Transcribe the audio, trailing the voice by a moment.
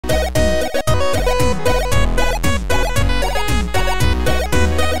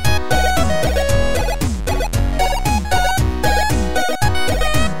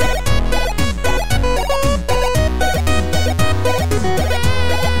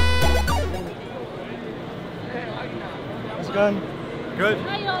going? Good.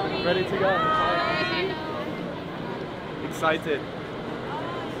 Hi, Ollie. Ready to go. Hi. Excited.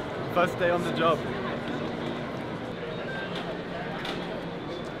 First day on the job.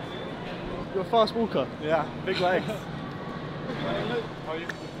 You're a fast walker. Yeah, big legs. How are you?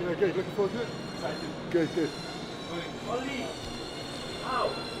 Yeah, good. Looking forward to it? Excited. Good, good. Ollie! Ow!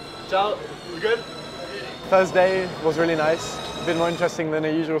 Ciao. We good? Thursday was really nice. A bit more interesting than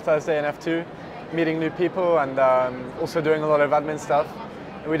a usual Thursday in F2. Meeting new people and also doing a lot of admin stuff.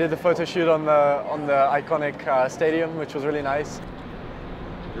 We did the photo shoot on the iconic stadium, which was really nice.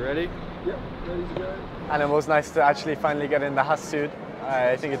 You ready? Yep, ready to go. And it was nice to actually finally get in the HAAS suit.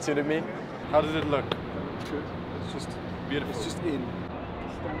 I think it suited me. How does it look? Good. It's just Beautiful. It's just in. The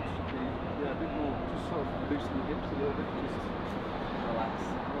stance should be a bit more, just sort of loosen the hips a little bit. Just Relax.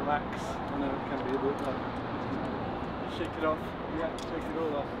 Relax. I know it can be a bit like. Shake it off. Yeah, shake it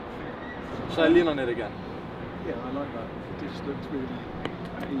all off. Should I lean on it again? Yeah, I like that. It just looks really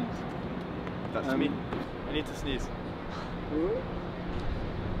at ease. That's me. I need to sneeze.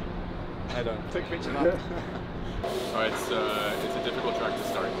 I don't. Take a picture now. Oh, it's a difficult track to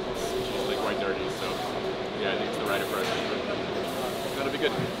start. It's usually quite dirty, so yeah, I think it's the right approach. That'll be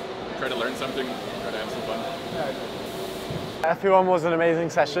good. Try to learn something, try to have some fun. FP1 was an amazing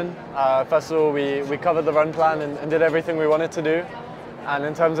session. First of all, we covered the run plan and did everything we wanted to do. And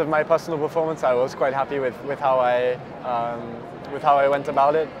in terms of my personal performance, I was quite happy with how I went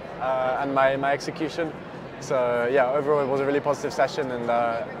about it and my execution. So yeah, overall it was a really positive session, and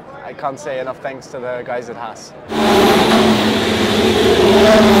I can't say enough thanks to the guys at HAAS.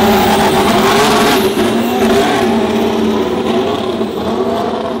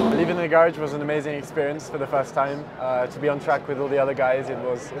 Leaving the garage was an amazing experience for the first time. To be on track with all the other guys, it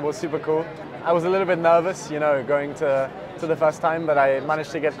was super cool. I was a little bit nervous, you know, going to the first time, but I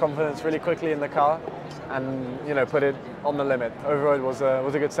managed to get confidence really quickly in the car and, you know, put it on the limit. Overall, it was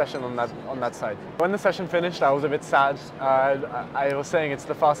a good session on that side. When the session finished, I was a bit sad. I was saying it's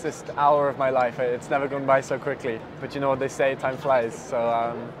the fastest hour of my life. It's never gone by so quickly. But you know what they say, time flies.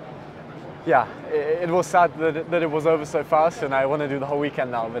 So yeah, it was sad that it was over so fast, and I want to do the whole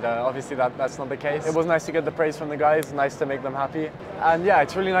weekend now, but obviously that's not the case. It was nice to get the praise from the guys, nice to make them happy. And yeah,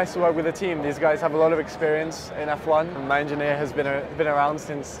 it's really nice to work with a team. These guys have a lot of experience in F1. And my engineer has been around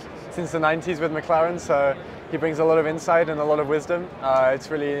since the 90s with McLaren, so he brings a lot of insight and a lot of wisdom. It's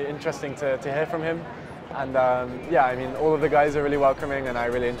really interesting to hear from him. And yeah, I mean, all of the guys are really welcoming, and I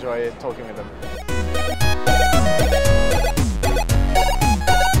really enjoy talking with them.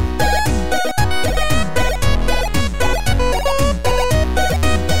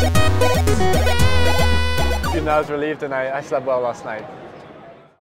 I was relieved, and I slept well last night.